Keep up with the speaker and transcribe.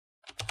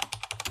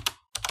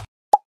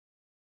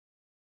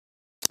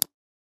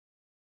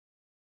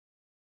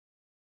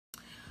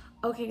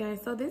Okay guys,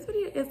 so this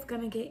video is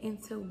gonna get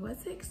into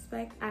what to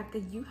expect after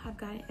you have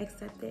gotten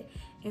accepted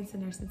into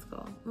nursing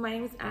school. My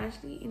name is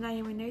Ashley and I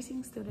am a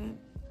nursing student.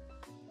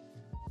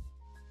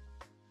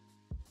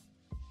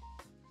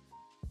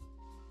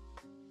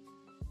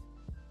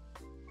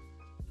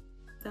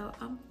 So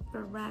I'm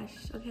fresh,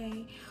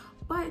 okay?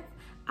 But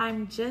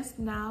I'm just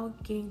now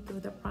getting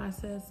through the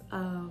process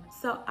of,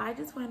 so I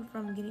just went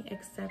from getting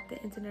accepted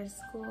into nursing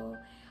school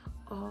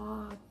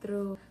all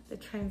through the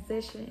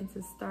transition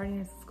into starting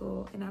in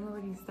school, and I'm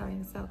already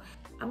starting. So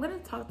I'm gonna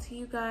talk to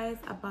you guys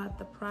about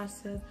the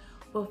process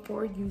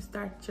before you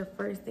start your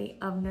first day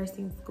of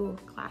nursing school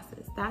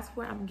classes. That's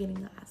where I'm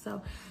getting at.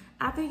 So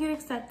after you get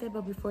accepted,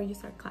 but before you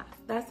start class.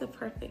 That's the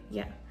perfect,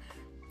 yes,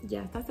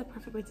 that's the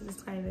perfect way to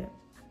describe it.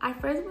 I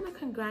first want to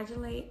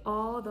congratulate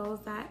all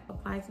those that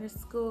applied to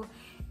nursing school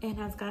and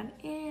has gotten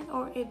in,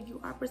 or if you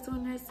are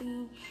pursuing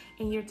nursing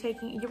and you're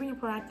being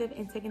proactive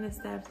and taking the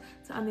steps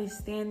to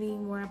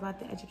understanding more about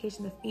the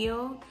education, the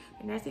field,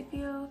 the nursing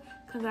field.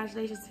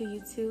 Congratulations to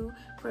you too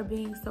for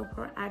being so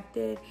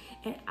proactive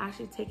and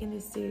actually taking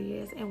this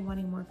serious and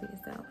wanting more for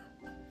yourself.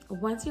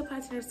 Once you apply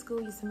to nursing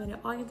school, you submitted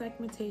all your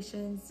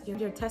documentations,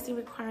 your testing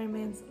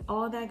requirements,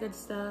 all that good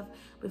stuff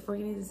before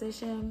getting a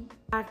decision.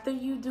 After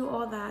you do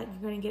all that,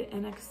 you're gonna get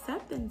an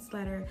acceptance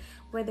letter,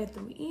 whether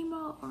through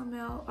email or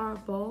mail or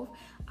both.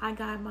 I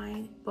got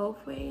mine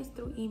both ways,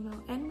 through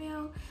email and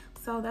mail.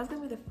 So that's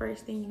gonna be the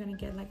first thing you're gonna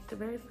get, like the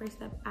very first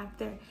step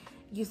after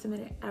you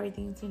submitted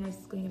everything to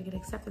nursing school. You're gonna get an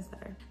acceptance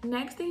letter.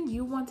 Next thing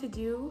you want to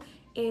do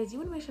is you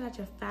want to make sure that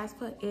your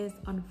FAFSA is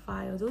on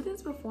file. Do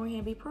this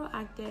beforehand, be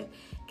proactive,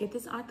 get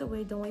this out the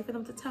way. Don't wait for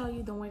them to tell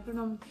you, don't wait for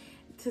them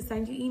to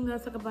send you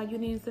emails talk about you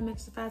need to submit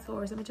your FAFSA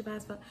or submit your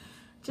FAFSA.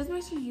 Just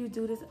make sure you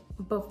do this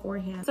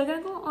beforehand. So you're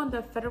gonna go on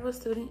the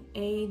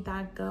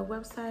federalstudentaid.gov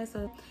website.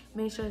 So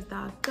make sure it's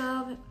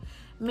 .gov.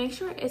 Make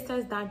sure it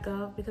says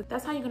 .gov because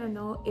that's how you're gonna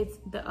know it's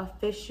the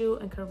official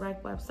and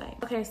correct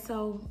website. Okay,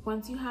 so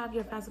once you have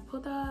your FAFSA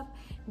pulled up,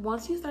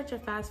 once you start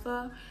your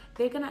FAFSA,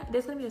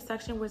 there's gonna be a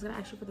section where it's gonna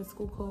ask you for the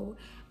school code.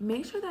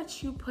 Make sure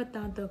that you put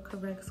down the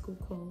correct school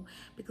code,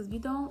 because if you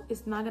don't,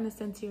 it's not gonna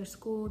send to your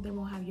school. They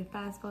won't have your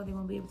FAFSA. They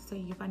won't be able to tell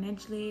you your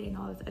financial aid and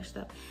all this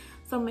extra stuff.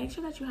 So make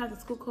sure that you have the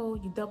school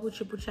code. You double,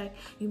 triple check.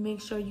 You make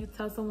sure you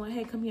tell someone,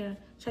 hey, come here,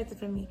 check this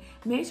for me.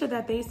 Make sure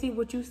that they see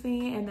what you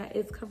see and that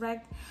it's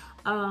correct.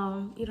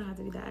 You don't have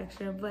to do that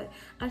extra, but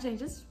I'm saying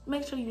just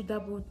make sure you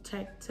double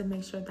check to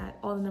make sure that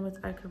all the numbers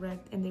are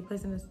correct and they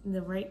place in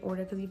the right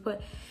order. Because you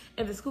put,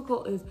 if the school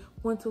code is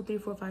 1 2 3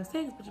 4 5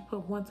 6, but you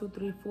put 1 2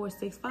 3 4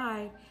 6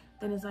 5,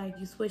 then it's like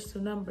you switch to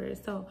numbers.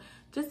 So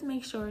just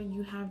make sure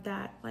you have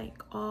that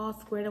like all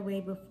squared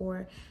away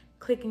before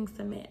clicking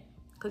submit,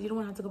 because you don't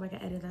want to have to go back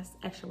and edit. That's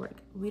extra work.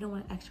 We don't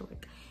want extra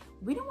work.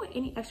 We don't want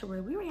any extra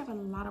work. We already have a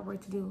lot of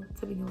work to do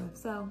to begin with,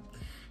 so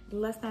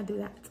let's not do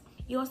that.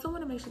 You also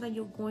want to make sure that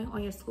you're going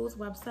on your school's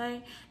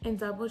website and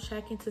double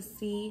checking to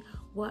see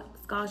what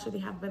scholarship they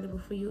have available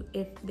for you,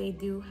 if they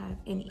do have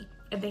any.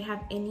 If they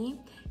have any,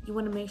 you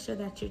want to make sure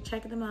that you're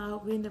checking them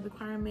out, reading the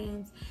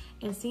requirements,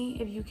 and seeing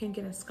if you can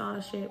get a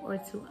scholarship or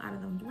two out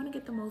of them. You want to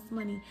get the most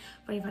money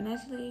for your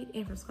financial aid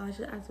and for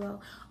scholarship as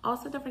well.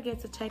 Also, don't forget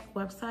to check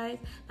websites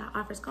that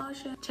offer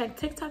scholarship. Check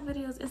TikTok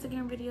videos,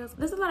 Instagram videos.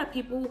 There's a lot of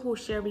people who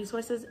share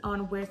resources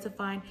on where to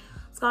find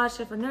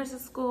scholarship for nursing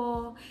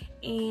school,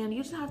 and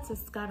you just have to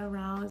scout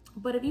around.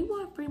 But if you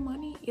want free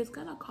money, it's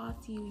gonna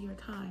cost you your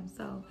time.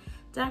 So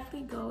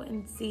definitely go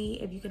and see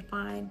if you can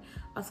find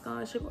a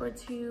scholarship or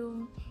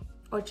two,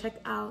 or check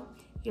out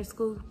your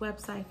school's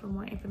website for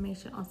more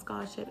information on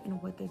scholarship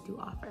and what they do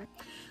offer.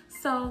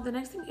 So the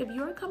next thing, if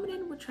you're coming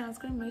in with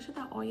transcript, make sure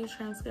that all your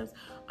transcripts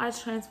are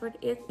transferred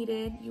if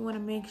needed. You want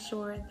to make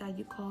sure that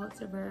you call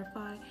to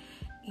verify,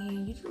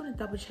 and you just want to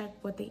double check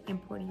what they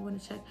imported. You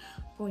want to check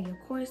for your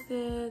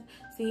courses,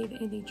 see if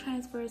anything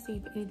transferred, see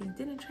if anything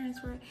didn't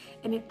transfer,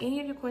 and if any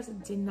of your courses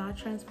did not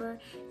transfer,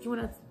 you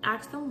want to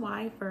ask them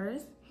why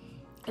first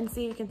and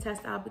see if you can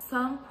test out. But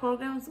some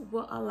programs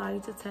will allow you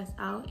to test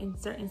out in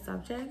certain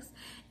subjects,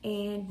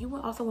 and you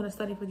will also want to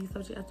study for these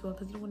subjects as well,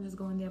 because you don't want to just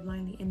go in there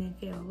blindly and then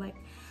fail. Like,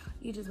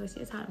 you just waste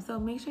your time. So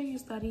make sure you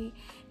study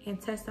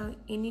and test out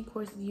any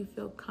courses you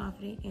feel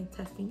confident in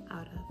testing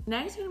out of.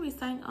 Next, you're gonna be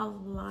signing a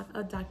lot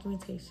of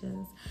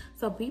documentations.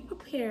 So be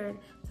prepared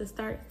to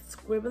start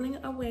scribbling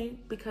away,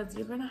 because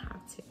you're gonna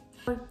have to.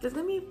 There's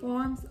gonna be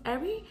forms.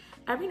 Every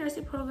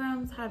nursing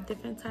programs have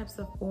different types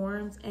of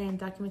forms and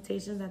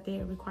documentation that they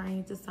are requiring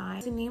you to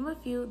sign. To name a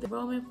few, the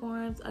enrollment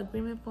forms,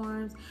 agreement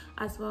forms,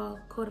 as well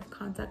code of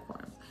conduct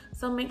forms.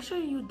 So make sure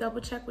you double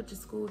check with your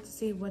school to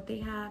see what they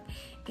have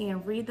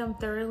and read them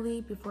thoroughly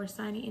before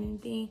signing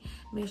anything.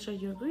 Make sure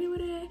you agree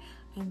with it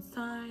and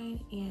sign,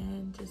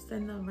 and just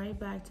send them right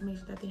back to make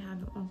sure that they have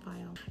them on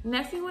file.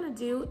 Next thing you want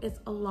to do is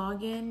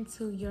log in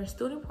to your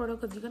student portal,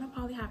 because you're going to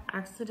probably have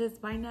access to this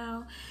by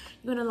now.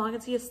 You're going to log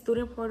into your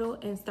student portal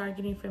and start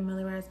getting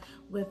familiarized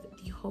with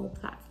the whole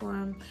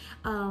platform.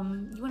 You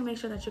want to make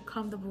sure that you're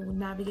comfortable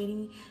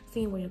navigating,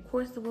 seeing where your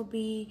courses will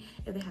be,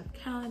 if they have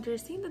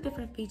calendars, seeing the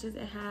different features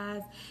it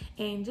has,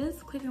 and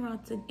just clicking around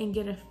and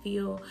get a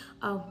feel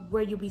of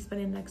where you'll be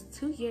spending the next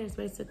 2 years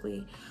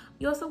basically.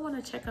 You also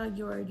want to check out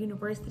your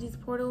university's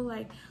portal,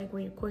 like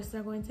where your courses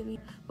are going to be.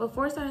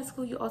 Before starting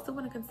school, you also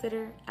want to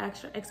consider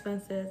extra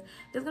expenses.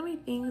 There's going to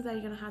be things that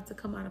you're going to have to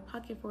come out of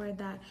pocket for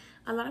that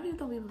a lot of people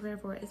don't be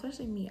prepared for,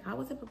 especially me. I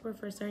wasn't prepared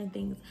for certain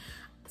things,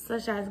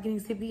 such as getting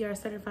CPR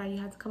certified. You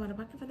have to come out of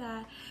pocket for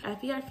that.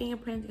 If you have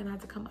fingerprints, you're going to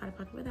have to come out of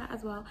pocket for that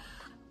as well.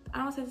 I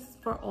don't say this is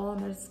for all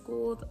nurse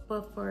schools,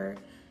 but for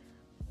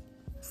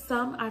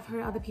some, I've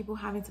heard other people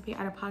having to pay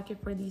out of pocket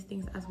for these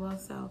things as well.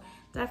 So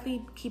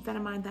definitely keep that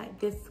in mind, that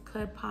this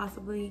could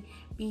possibly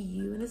be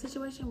you in a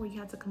situation where you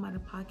have to come out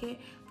of pocket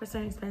for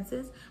certain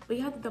expenses. But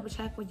you have to double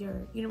check with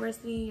your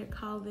university, your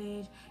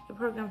college, your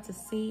program to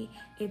see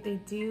if they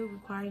do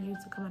require you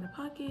to come out of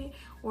pocket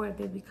or if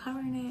they'll be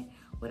covering it.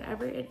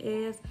 Whatever it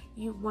is,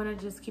 you want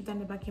to just keep that in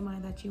the back of your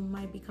mind that you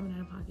might be coming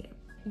out of pocket.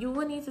 You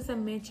will need to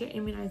submit your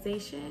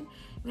immunization.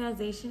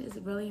 Immunization is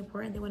really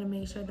important. They want to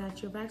make sure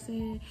that you're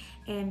vaccinated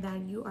and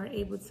that you are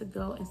able to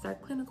go and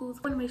start clinicals.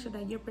 They want to make sure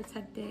that you're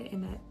protected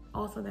and that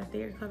also that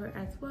they're covered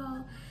as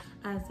well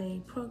as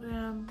a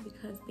program,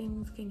 because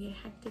things can get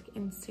hectic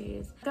and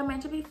serious. Like I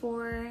mentioned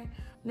before,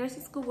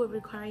 nursing school will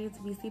require you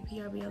to be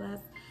CPR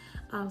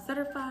BLS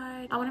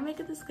certified. I want to make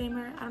a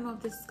disclaimer. I don't know if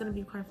this is going to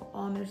be required for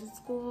all nursing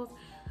schools.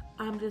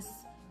 I'm just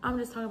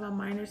talking about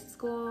my nursing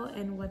school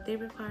and what they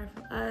require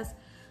from us.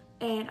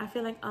 And I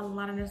feel like a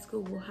lot of nursing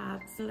school will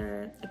have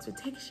similar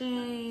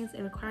expectations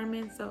and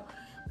requirements. So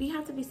we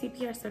have to be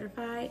CPR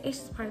certified. It's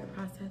just part of the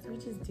process. We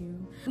just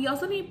do. We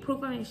also need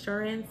proof of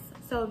insurance.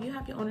 So if you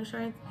have your own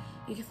insurance,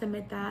 you can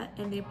submit that,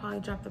 and they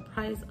probably drop the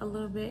price a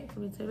little bit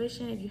from your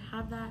tuition if you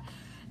have that.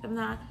 If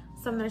not,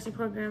 some nursing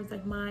programs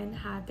like mine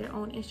have their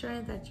own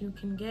insurance that you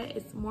can get.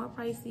 It's more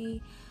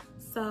pricey,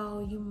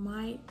 so you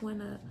might want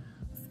to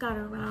scout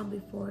around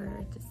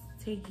before just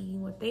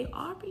taking what they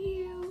offer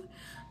you.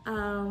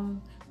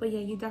 But yeah,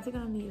 you're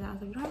definitely gonna need that.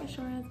 So if you don't have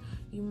insurance,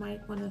 you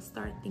might want to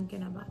start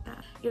thinking about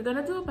that. You're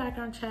gonna do a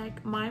background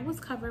check. Mine was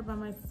covered by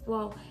my,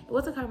 well, it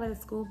wasn't covered by the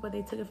school, but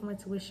they took it from my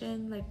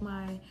tuition, like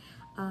my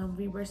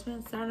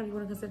reimbursement. So I don't know if you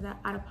want to consider that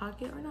out of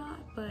pocket or not,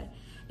 but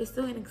it's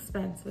still an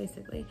expense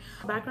basically.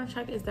 Background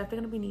check is definitely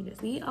going to be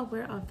needed. Be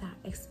aware of that.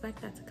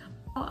 Expect that to come.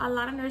 A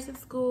lot of nursing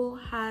school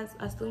has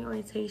a student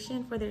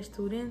orientation for their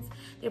students,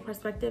 their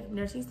prospective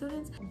nursing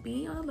students.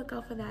 Be on the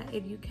lookout for that.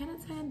 If you can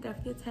attend,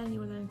 definitely attend. You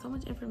will learn so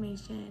much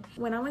information.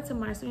 When I went to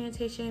my student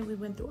orientation, we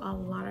went through a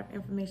lot of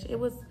information. It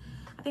was,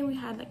 I think we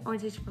had like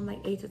orientation from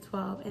like 8 to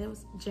 12, and it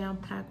was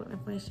jam-packed with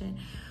information.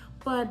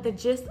 But the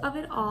gist of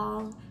it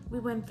all, we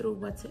went through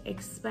what to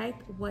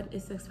expect, what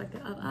is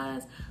expected of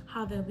us,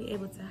 how they'll be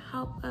able to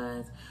help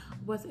us,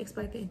 what's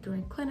expected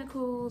during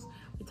clinicals.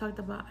 We talked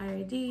about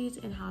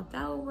IRDs and how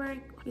that will work.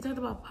 We talked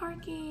about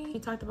parking. We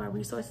talked about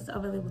resources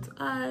available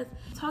to us.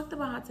 We talked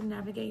about how to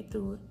navigate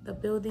through the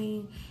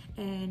building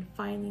and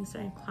finding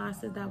certain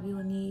classes that we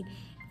will need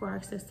for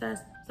our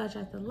success, such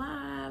as the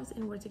labs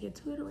and where to get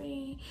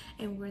tutoring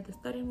and where the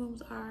study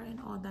rooms are and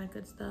all that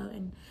good stuff,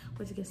 and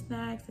where to get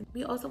snacks. And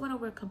we also went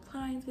over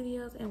compliance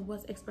videos and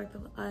what's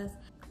expected of us.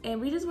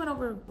 And we just went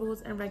over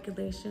rules and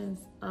regulations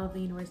of the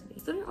university.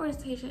 Student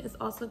orientation is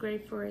also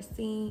great for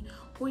seeing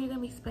who you're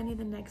gonna be spending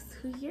the next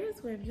 2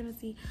 years with. You're gonna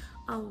see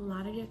a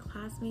lot of your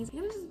classmates.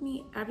 You're gonna just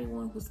meet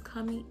everyone who's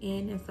coming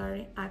in and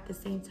starting at the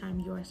same time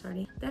you are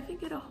starting. Definitely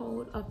get a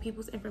hold of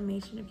people's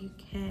information if you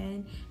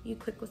can. If you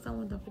click with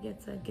someone, don't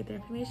forget to get their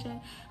information,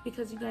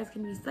 because you guys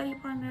can be study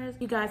partners.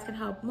 You guys can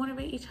help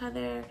motivate each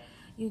other.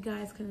 You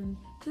guys can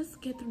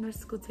just get through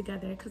nursing school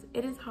together, because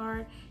it is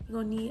hard.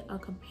 You're gonna need a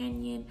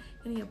companion,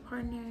 you need a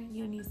partner,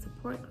 you need a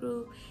support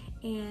group,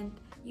 and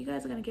you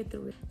guys are gonna get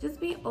through it. Just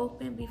be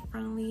open, be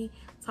friendly,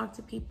 talk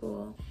to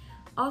people.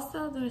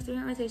 Also, during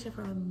student orientation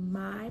for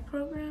my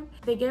program,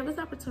 they gave us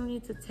the opportunity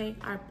to take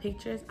our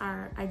pictures,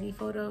 our ID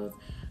photos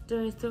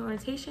during student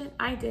orientation.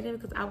 I did it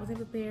because I wasn't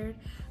prepared.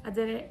 I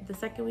did it the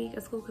second week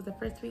of school because the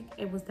first week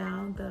it was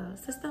down the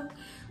system.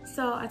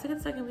 So I took it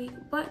the second week,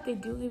 but they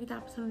do give you the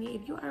opportunity.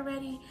 If you are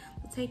ready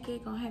to take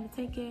it, go ahead and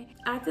take it.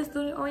 After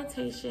student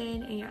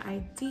orientation and your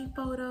ID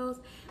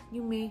photos,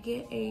 you may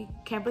get a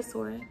campus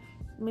tour.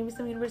 Maybe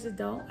some universities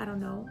don't, I don't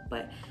know,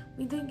 but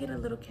we did get a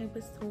little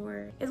campus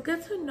tour. It's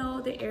good to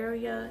know the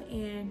area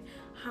and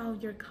how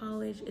your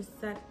college is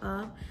set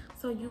up,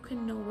 so you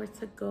can know where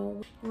to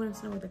go. You want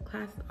to know where the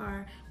classes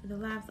are, where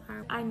the labs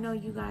are. I know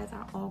you guys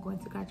are all going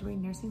to graduate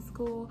nursing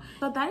school.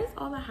 So that is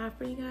all I have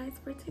for you guys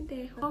for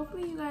today.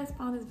 Hopefully you guys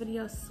found this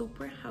video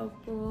super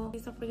helpful.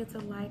 Please don't forget to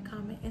like,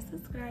 comment, and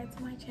subscribe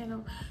to my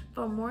channel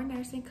for more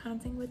nursing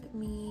content with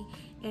me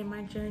and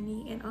my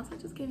journey, and also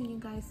just giving you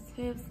guys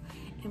tips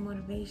and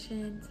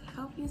motivation to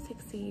help you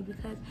succeed,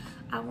 because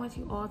I want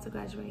you all to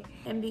graduate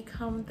and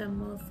become the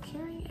most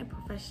caring and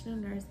professional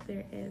nurse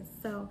there is.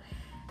 So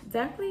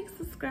definitely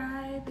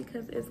subscribe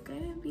because it's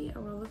gonna be a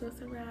roller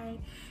coaster ride,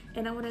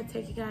 and I want to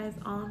take you guys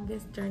on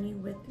this journey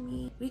with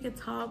me. We can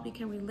talk, we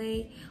can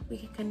relate, we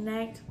can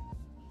connect.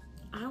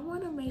 I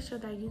want to make sure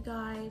that you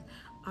guys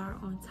are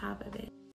on top of it.